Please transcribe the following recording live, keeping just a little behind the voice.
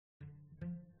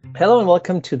Hello and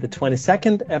welcome to the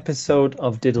 22nd episode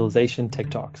of Digitalization Tech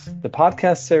Talks, the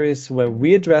podcast series where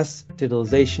we address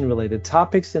digitalization-related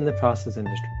topics in the process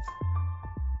industries.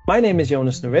 My name is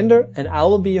Jonas Norinder, and I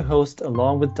will be your host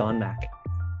along with Don Mack.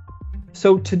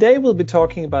 So today we'll be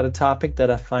talking about a topic that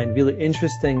I find really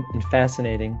interesting and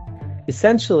fascinating.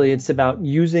 Essentially, it's about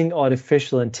using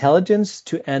artificial intelligence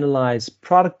to analyze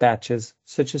product batches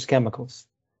such as chemicals.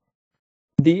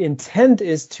 The intent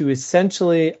is to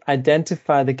essentially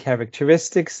identify the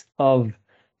characteristics of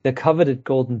the coveted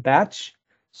golden batch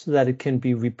so that it can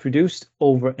be reproduced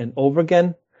over and over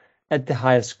again at the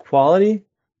highest quality,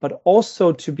 but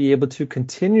also to be able to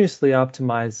continuously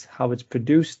optimize how it's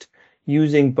produced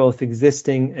using both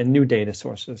existing and new data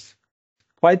sources.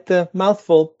 Quite the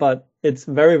mouthful, but it's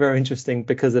very, very interesting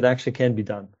because it actually can be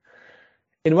done.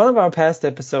 In one of our past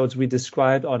episodes, we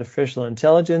described artificial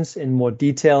intelligence in more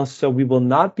detail, so we will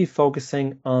not be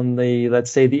focusing on the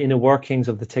inner workings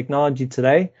of the technology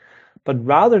today, but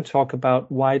rather talk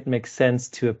about why it makes sense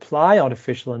to apply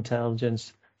artificial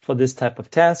intelligence for this type of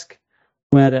task,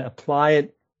 where to apply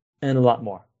it, and a lot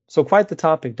more. So quite the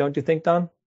topic, don't you think, Don?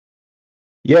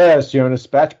 Yes, Jonas,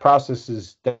 batch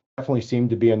processes definitely seem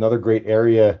to be another great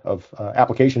area of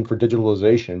application for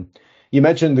digitalization. You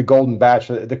mentioned the golden batch.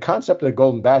 The concept of the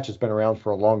golden batch has been around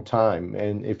for a long time.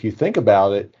 And if you think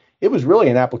about it, it was really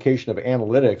an application of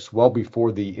analytics well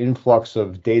before the influx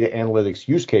of data analytics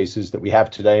use cases that we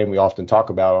have today and we often talk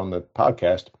about on the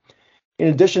podcast. In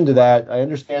addition to that, I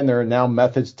understand there are now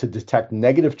methods to detect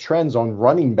negative trends on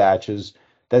running batches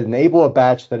that enable a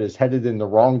batch that is headed in the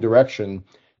wrong direction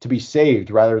to be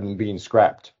saved rather than being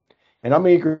scrapped. And I'm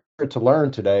eager to learn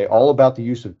today all about the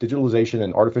use of digitalization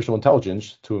and artificial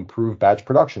intelligence to improve batch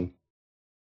production.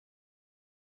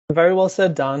 Very well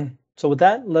said, Don. So with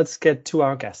that, let's get to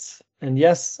our guests. And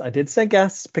yes, I did say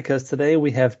guests because today we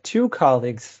have two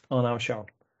colleagues on our show.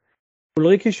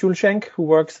 Ulrike Schulschenk, who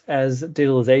works as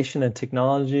digitalization and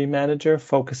technology manager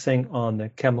focusing on the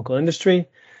chemical industry.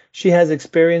 She has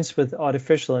experience with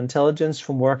artificial intelligence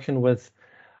from working with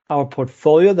our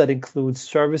portfolio that includes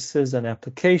services and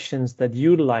applications that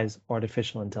utilize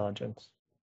artificial intelligence.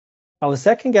 Our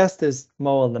second guest is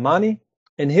Mo Al-Namani.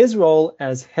 In his role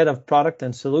as head of product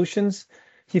and solutions,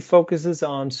 he focuses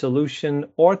on solution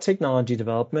or technology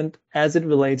development as it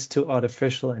relates to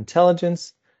artificial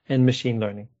intelligence and machine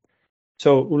learning.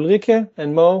 So Ulrike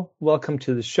and Mo, welcome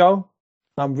to the show.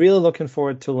 I'm really looking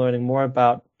forward to learning more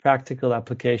about practical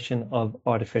application of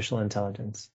artificial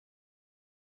intelligence.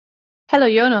 Hello,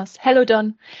 Jonas. Hello,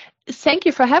 Don. Thank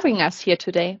you for having us here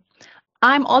today.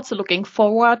 I'm also looking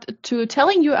forward to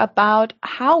telling you about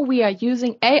how we are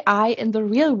using AI in the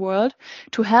real world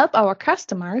to help our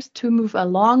customers to move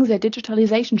along their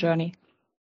digitalization journey.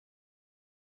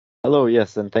 Hello,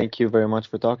 yes, and thank you very much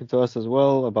for talking to us as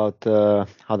well about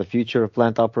how the future of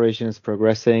plant operation is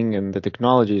progressing and the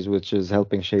technologies which is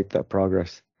helping shape that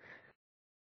progress.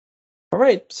 All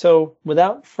right, so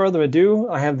without further ado,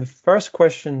 I have the first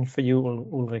question for you,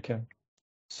 Ulrike.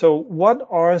 So what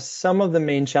are some of the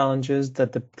main challenges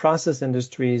that the process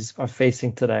industries are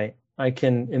facing today? I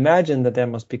can imagine that there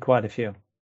must be quite a few.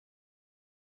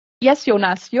 Yes,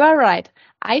 Jonas, you are right.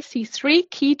 I see three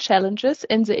key challenges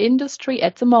in the industry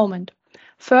at the moment.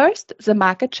 First, the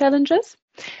market challenges,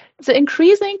 the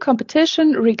increasing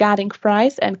competition regarding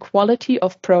price and quality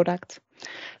of products,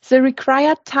 the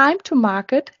required time to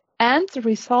market, and the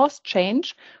resource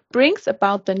change brings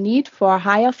about the need for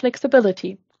higher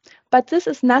flexibility. But this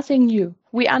is nothing new.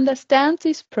 We understand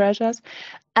these pressures,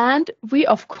 and we,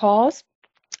 of course,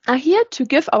 are here to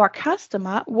give our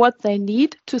customer what they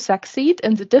need to succeed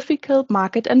in the difficult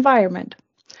market environment.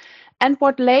 And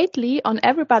what lately on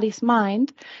everybody's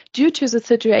mind, due to the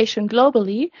situation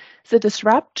globally, the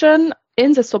disruption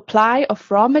in the supply of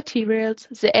raw materials,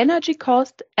 the energy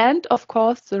cost, and of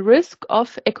course the risk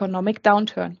of economic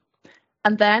downturn.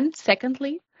 And then,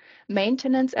 secondly,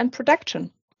 maintenance and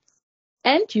production.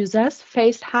 End users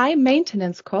face high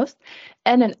maintenance costs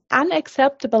and an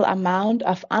unacceptable amount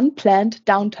of unplanned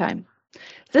downtime.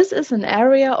 This is an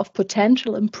area of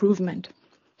potential improvement.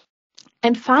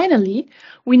 And finally,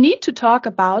 we need to talk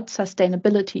about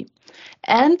sustainability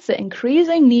and the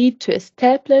increasing need to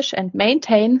establish and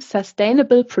maintain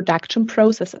sustainable production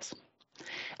processes.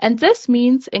 And this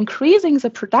means increasing the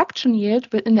production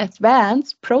yield in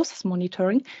advanced process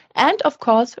monitoring and, of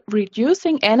course,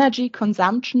 reducing energy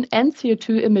consumption and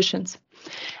CO2 emissions.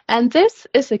 And this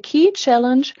is a key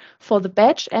challenge for the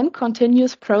batch and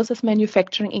continuous process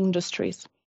manufacturing industries.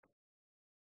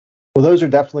 Well, those are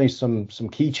definitely some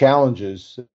key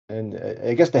challenges. And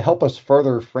I guess to help us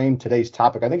further frame today's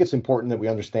topic, I think it's important that we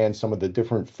understand some of the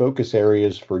different focus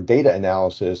areas for data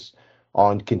analysis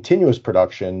on continuous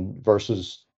production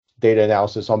versus data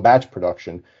analysis on batch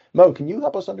production. Mo, can you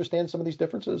help us understand some of these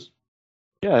differences?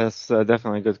 Yeah, that's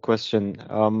definitely a good question.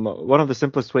 One of the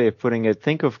simplest way of putting it,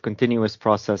 think of continuous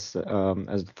process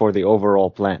as for the overall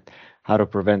plant, how to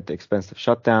prevent expensive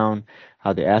shutdown,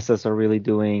 how the assets are really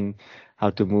doing,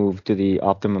 how to move to the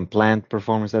optimum plant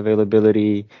performance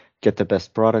availability, get the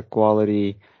best product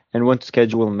quality, and when to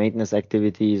schedule maintenance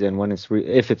activities and when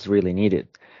if it's really needed.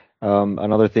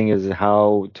 Another thing is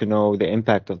how to know the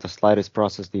impact of the slightest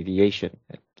process deviation.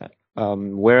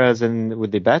 Whereas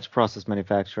with the batch process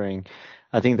manufacturing,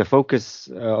 I think the focus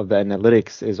of the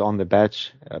analytics is on the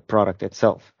batch product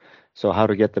itself. So how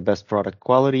to get the best product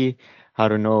quality, how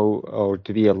to know or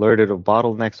to be alerted of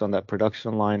bottlenecks on that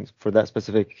production line for that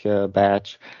specific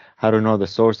batch, how to know the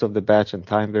source of the batch and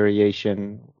time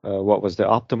variation, what was the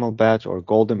optimal batch or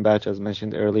golden batch as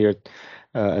mentioned earlier,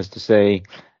 as to say,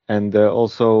 and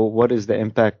also what is the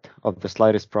impact of the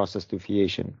slightest process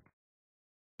deviation.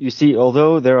 You see,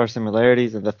 although there are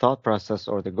similarities in the thought process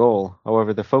or the goal,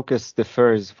 however, the focus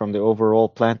differs from the overall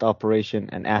plant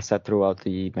operation and asset throughout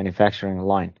the manufacturing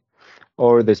line,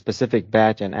 or the specific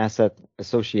batch and asset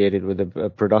associated with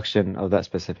the production of that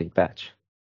specific batch.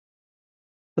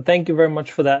 So thank you very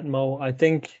much for that, Mo. I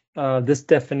think this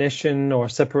definition or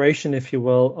separation, if you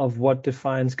will, of what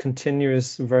defines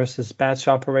continuous versus batch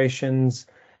operations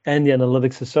and the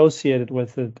analytics associated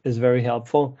with it is very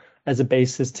helpful as a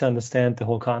basis to understand the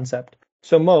whole concept.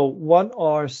 So Mo, what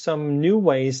are some new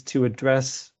ways to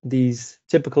address these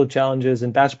typical challenges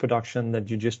in batch production that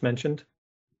you just mentioned?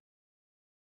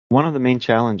 One of the main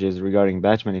challenges regarding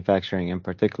batch manufacturing in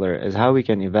particular is how we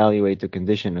can evaluate the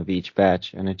condition of each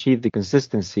batch and achieve the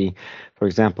consistency. For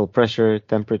example, pressure,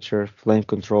 temperature, flame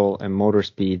control, and motor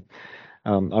speed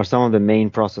are some of the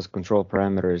main process control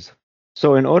parameters.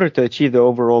 So in order to achieve the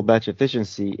overall batch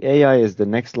efficiency, AI is the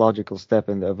next logical step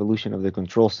in the evolution of the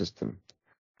control system.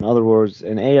 In other words,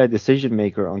 an AI decision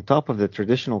maker on top of the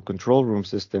traditional control room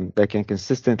system that can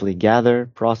consistently gather,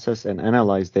 process, and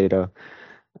analyze data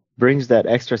brings that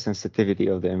extra sensitivity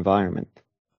of the environment.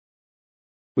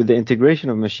 With the integration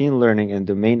of machine learning and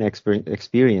domain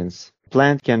experience,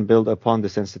 plant can build upon the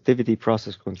sensitivity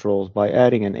process controls by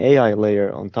adding an AI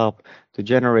layer on top to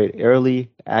generate early,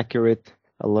 accurate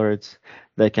alerts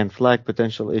that can flag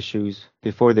potential issues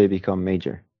before they become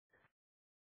major.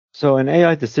 So an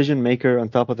AI decision maker on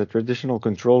top of the traditional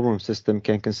control room system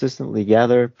can consistently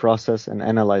gather, process, and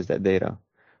analyze that data.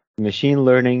 Machine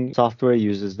learning software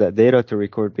uses that data to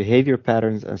record behavior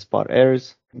patterns and spot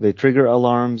errors. They trigger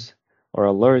alarms or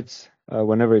alerts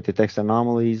whenever it detects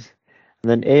anomalies.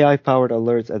 And then AI-powered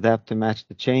alerts adapt to match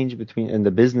the change in the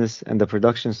business and the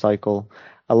production cycle,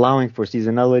 allowing for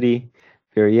seasonality,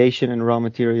 variation in raw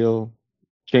material,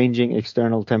 changing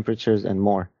external temperatures, and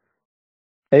more.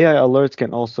 AI alerts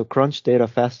can also crunch data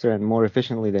faster and more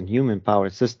efficiently than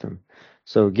human-powered system,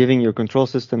 so giving your control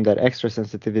system that extra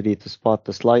sensitivity to spot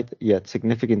the slight yet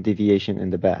significant deviation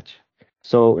in the batch.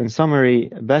 So in summary,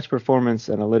 batch performance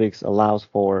analytics allows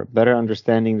for better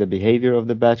understanding the behavior of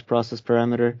the batch process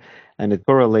parameter, and it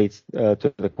correlates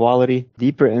to the quality,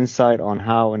 deeper insight on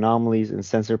how anomalies in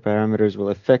sensor parameters will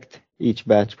affect each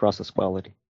batch process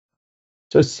quality.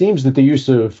 So it seems that the use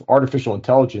of artificial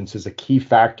intelligence is a key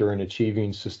factor in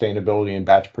achieving sustainability in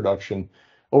batch production.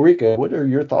 Ulrike, what are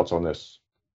your thoughts on this?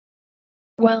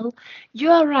 Well,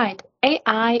 you are right.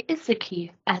 AI is the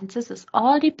key, and this is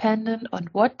all dependent on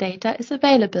what data is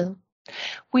available.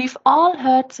 We've all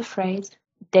heard the phrase,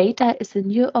 data is the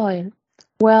new oil.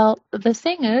 Well, the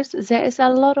thing is, there is a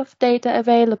lot of data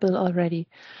available already,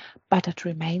 but it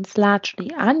remains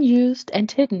largely unused and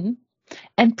hidden.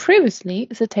 And previously,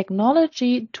 the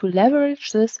technology to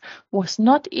leverage this was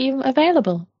not even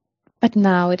available. But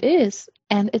now it is,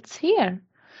 and it's here.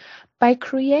 By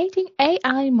creating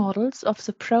AI models of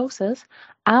the process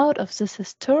out of this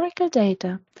historical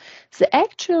data, the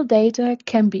actual data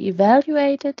can be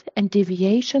evaluated and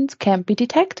deviations can be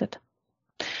detected.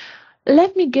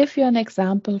 Let me give you an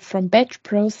example from batch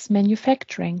process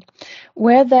manufacturing,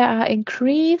 where there are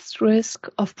increased risk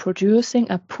of producing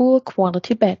a poor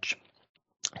quality batch.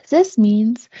 This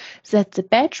means that the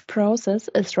batch process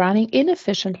is running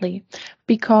inefficiently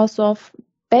because of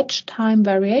batch time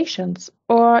variations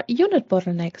or unit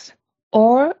bottlenecks,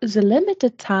 or the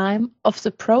limited time of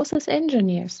the process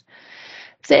engineers.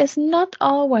 There is not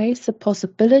always the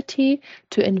possibility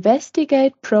to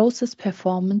investigate process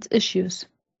performance issues.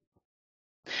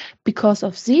 Because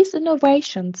of these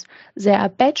innovations, there are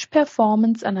batch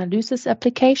performance analysis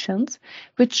applications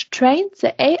which train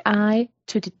the AI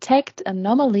to detect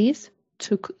anomalies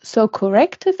so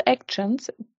corrective actions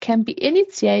can be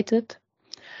initiated.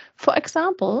 For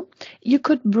example, you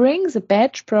could bring the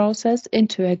batch process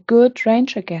into a good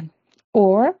range again,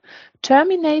 or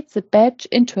terminate the batch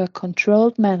into a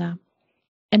controlled manner.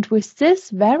 And with this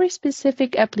very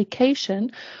specific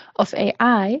application of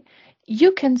AI,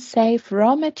 you can save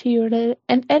raw material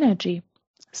and energy.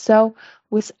 So,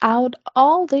 without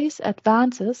all these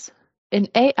advances in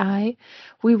AI,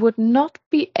 we would not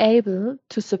be able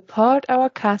to support our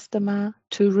customer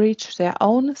to reach their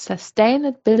own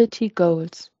sustainability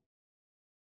goals.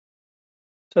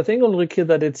 So I think, Ulrike,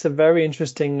 that it's a very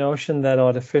interesting notion that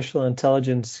artificial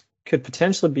intelligence could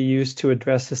potentially be used to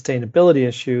address sustainability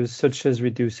issues such as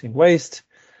reducing waste,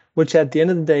 which at the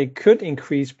end of the day could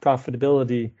increase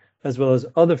profitability as well as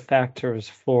other factors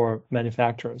for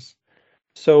manufacturers.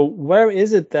 So where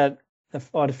is it that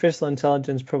artificial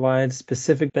intelligence provides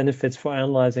specific benefits for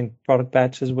analyzing product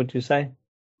batches, would you say?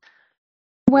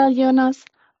 Well, Jonas,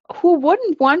 who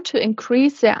wouldn't want to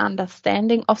increase their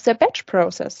understanding of their batch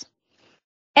process?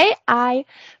 AI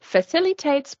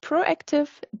facilitates proactive,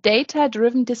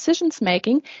 data-driven decisions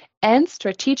making and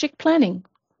strategic planning.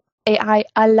 AI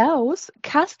allows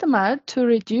customers to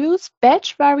reduce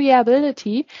batch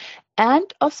variability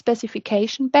and of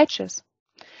specification batches.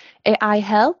 AI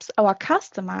helps our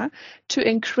customer to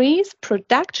increase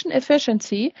production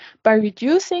efficiency by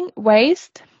reducing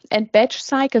waste and batch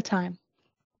cycle time.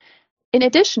 In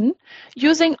addition,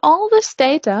 using all this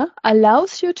data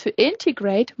allows you to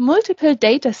integrate multiple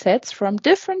datasets from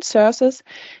different sources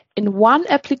in one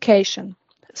application.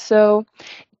 So,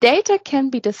 data can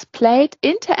be displayed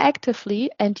interactively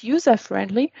and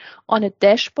user-friendly on a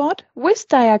dashboard with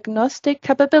diagnostic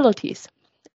capabilities.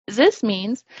 This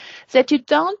means that you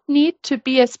don't need to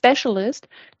be a specialist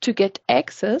to get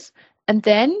access and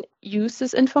then use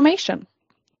this information.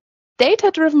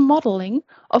 Data-driven modeling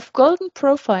of golden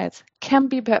profiles can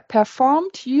be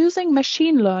performed using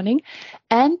machine learning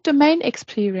and domain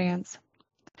experience.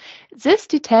 This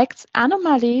detects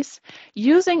anomalies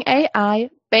using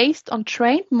AI based on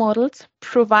trained models,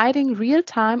 providing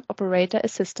real-time operator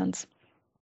assistance.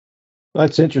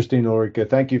 That's interesting, Ulrike.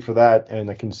 Thank you for that.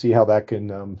 And I can see how that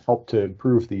can help to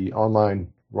improve the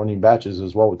online running batches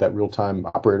as well with that real-time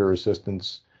operator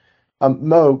assistance.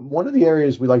 Mo, one of the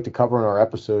areas we like to cover in our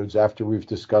episodes after we've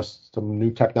discussed some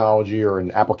new technology or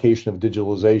an application of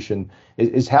digitalization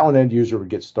is how an end user would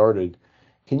get started.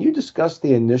 Can you discuss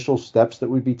the initial steps that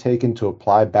would be taken to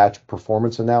apply batch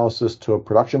performance analysis to a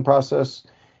production process?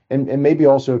 And maybe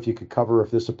also if you could cover if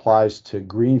this applies to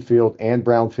greenfield and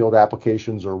brownfield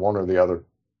applications or one or the other.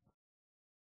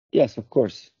 Yes, of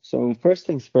course. So first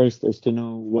things first is to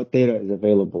know what data is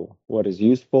available, what is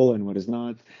useful and what is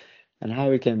not, and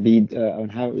how it can be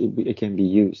it can be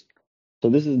used. So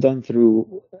this is done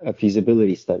through a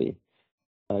feasibility study,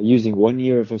 using 1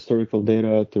 year of historical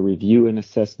data to review and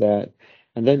assess that,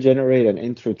 and then generate an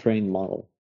intro-trained model.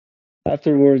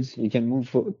 Afterwards, you can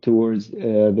move towards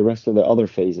the rest of the other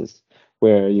phases,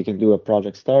 where you can do a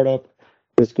project startup.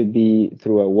 This could be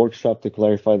through a workshop to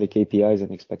clarify the KPIs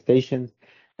and expectations.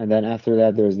 And then after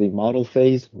that, there's the model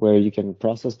phase, where you can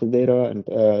process the data and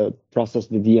process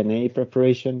the DNA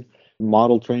preparation,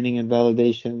 model training and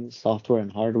validation, software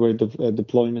and hardware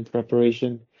deployment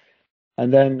preparation,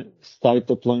 and then site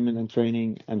deployment and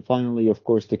training, and finally, of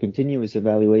course, the continuous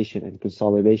evaluation and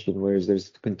consolidation, whereas there's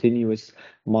continuous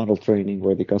model training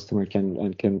where the customer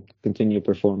can continue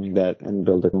performing that and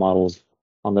build their models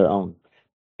on their own.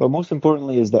 But most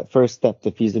importantly is that first step,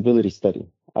 the feasibility study.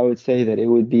 I would say that it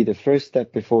would be the first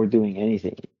step before doing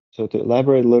anything. So to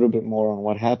elaborate a little bit more on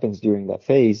what happens during that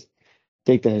phase,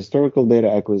 take the historical data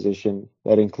acquisition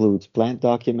that includes plant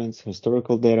documents,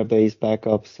 historical database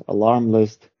backups, alarm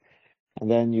list, and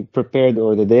then you prepare the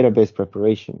database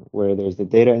preparation, where there's the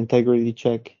data integrity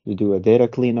check, you do a data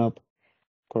cleanup,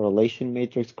 correlation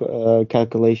matrix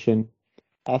calculation.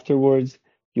 Afterwards,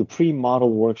 your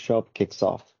pre-model workshop kicks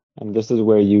off. And this is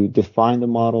where you define the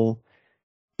model,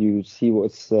 you see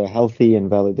what's healthy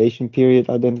and validation period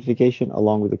identification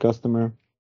along with the customer,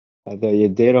 the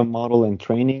data model and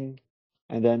training,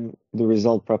 and then the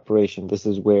result preparation. This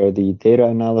is where the data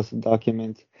analysis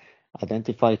document,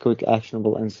 identify quick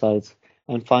actionable insights,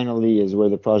 and finally is where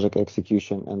the project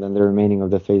execution and then the remaining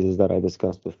of the phases that I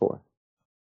discussed before.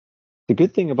 The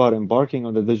good thing about embarking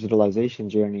on the digitalization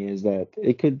journey is that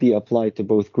it could be applied to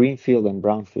both greenfield and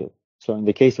brownfield. So in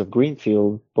the case of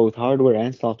greenfield, both hardware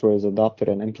and software is adopted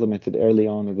and implemented early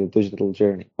on in the digital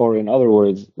journey. Or in other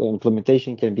words, the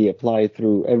implementation can be applied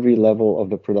through every level of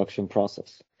the production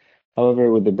process.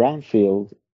 However, with the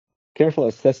brownfield, careful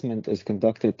assessment is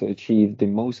conducted to achieve the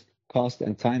most cost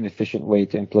and time efficient way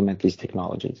to implement these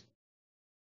technologies.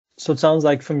 So it sounds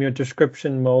like from your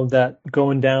description, Mo, that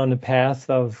going down the path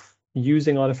of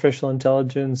using artificial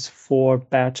intelligence for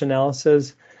batch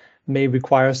analysis may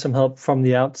require some help from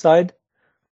the outside.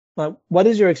 What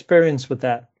is your experience with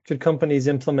that? Should companies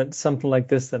implement something like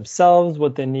this themselves?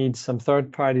 Would they need some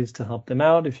third parties to help them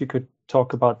out? If you could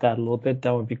talk about that a little bit,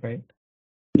 that would be great.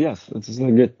 Yes, this is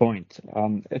a good point.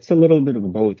 It's a little bit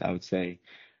of both, I would say.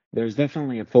 There's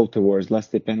definitely a pull towards less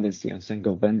dependency on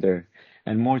single vendor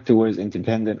and more towards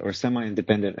independent or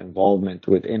semi-independent involvement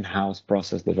with in-house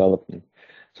process development.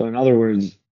 So in other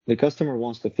words, the customer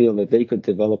wants to feel that they could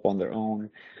develop on their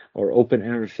own or open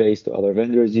interface to other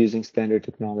vendors using standard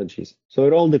technologies. So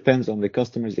it all depends on the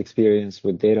customer's experience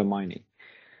with data mining.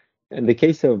 In the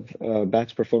case of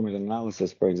batch performance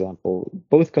analysis, for example,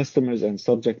 both customers and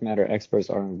subject matter experts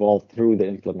are involved throughout the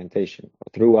implementation.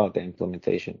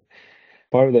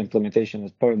 Part of the implementation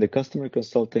is part of the customer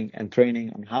consulting and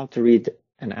training on how to read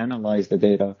and analyze the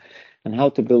data and how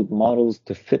to build models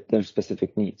to fit their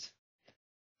specific needs.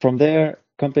 From there,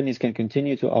 companies can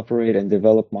continue to operate and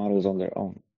develop models on their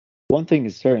own. One thing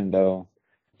is certain, though,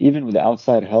 even with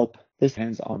outside help, this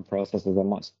hands-on process is a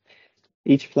must.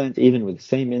 Each plant, even with the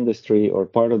same industry or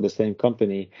part of the same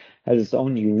company, has its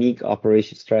own unique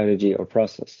operation strategy or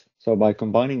process. So by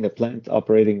combining the plant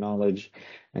operating knowledge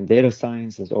and data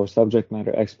sciences or subject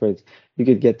matter experts, you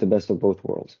could get the best of both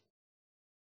worlds.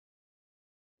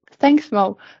 Thanks,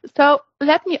 Mo. So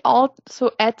let me also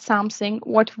add something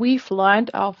what we've learned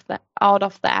out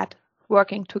of that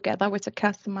working together with the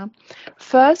customer.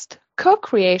 First,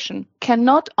 co-creation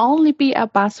cannot only be a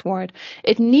buzzword.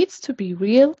 It needs to be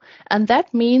real, and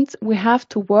that means we have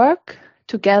to work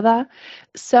together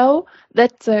so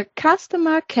that the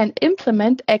customer can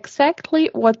implement exactly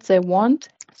what they want.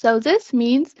 So this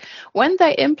means when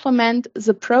they implement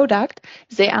the product,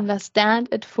 they understand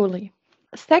it fully.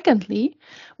 Secondly,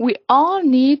 we all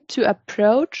need to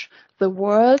approach the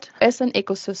world as an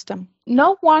ecosystem.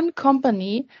 No one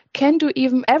company can do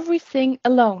even everything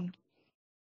alone.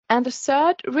 And a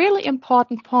third really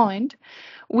important point,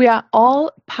 we are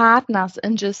all partners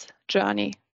in this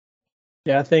journey.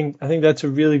 Yeah, I think that's a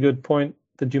really good point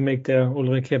that you make there,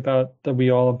 Ulrike, about that we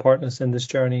all are partners in this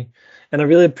journey. And I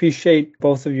really appreciate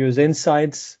both of your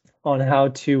insights on how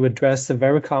to address the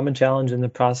very common challenge in the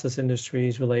process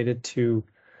industries related to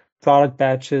product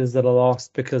batches that are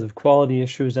lost because of quality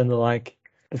issues and the like.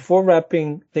 Before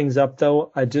wrapping things up,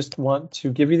 though, I just want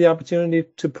to give you the opportunity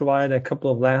to provide a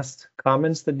couple of last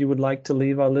comments that you would like to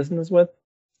leave our listeners with.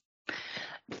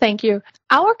 Thank you.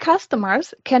 Our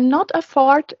customers cannot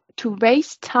afford to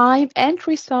waste time and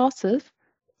resources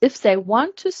if they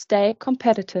want to stay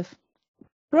competitive.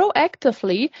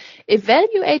 Proactively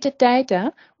evaluated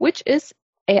data, which is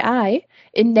AI,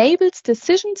 enables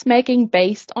decisions making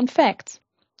based on facts.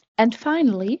 And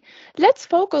finally, let's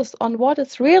focus on what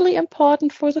is really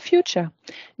important for the future,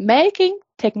 making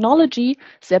technology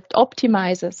that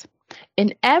optimizes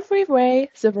in every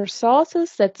way the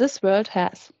resources that this world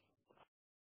has.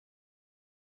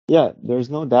 Yeah, there's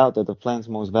no doubt that the plant's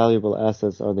most valuable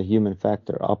assets are the human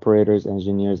factor, operators,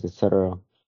 engineers, etc.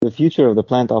 The future of the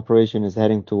plant operation is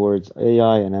heading towards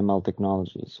AI and ML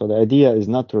technology. So the idea is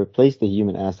not to replace the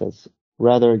human assets,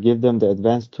 rather give them the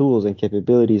advanced tools and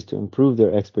capabilities to improve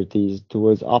their expertise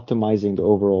towards optimizing the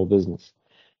overall business.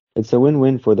 It's a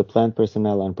win-win for the plant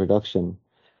personnel and production.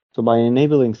 So by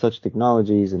enabling such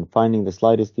technologies and finding the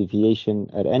slightest deviation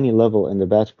at any level in the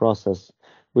batch process,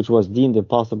 which was deemed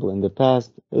impossible in the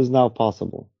past, is now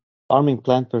possible. Arming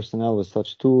plant personnel with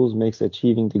such tools makes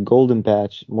achieving the golden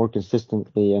batch more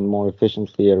consistently and more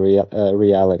efficiently a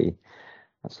reality.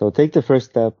 So take the first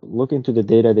step, look into the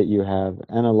data that you have,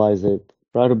 analyze it,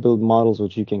 try to build models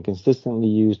which you can consistently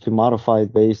use to modify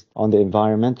it based on the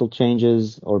environmental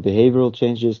changes or behavioral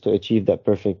changes to achieve that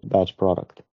perfect batch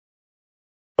product.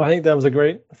 I think that was a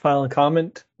great final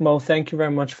comment. Mo, thank you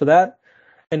very much for that.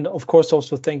 And of course,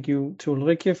 also thank you to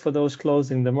Ulrike for those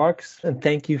closing remarks. And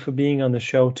thank you for being on the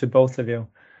show to both of you.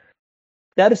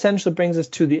 That essentially brings us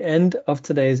to the end of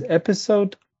today's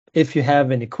episode. If you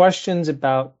have any questions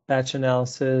about batch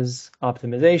analysis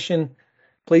optimization,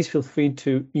 please feel free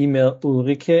to email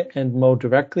Ulrike and Mo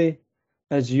directly.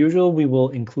 As usual, we will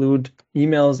include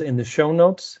emails in the show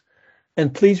notes.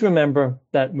 And please remember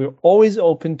that we're always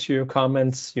open to your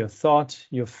comments, your thoughts,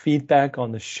 your feedback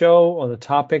on the show or the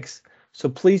topics. So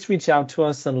please reach out to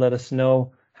us and let us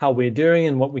know how we're doing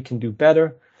and what we can do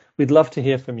better. We'd love to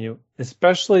hear from you,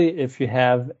 especially if you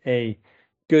have a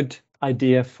good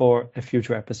idea for a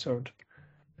future episode.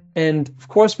 And of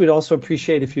course, we'd also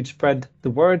appreciate if you'd spread the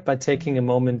word by taking a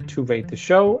moment to rate the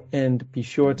show and be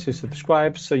sure to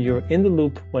subscribe so you're in the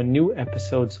loop when new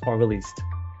episodes are released.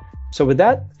 So with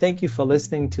that, thank you for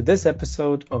listening to this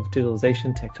episode of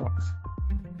Digitalization Tech Talks.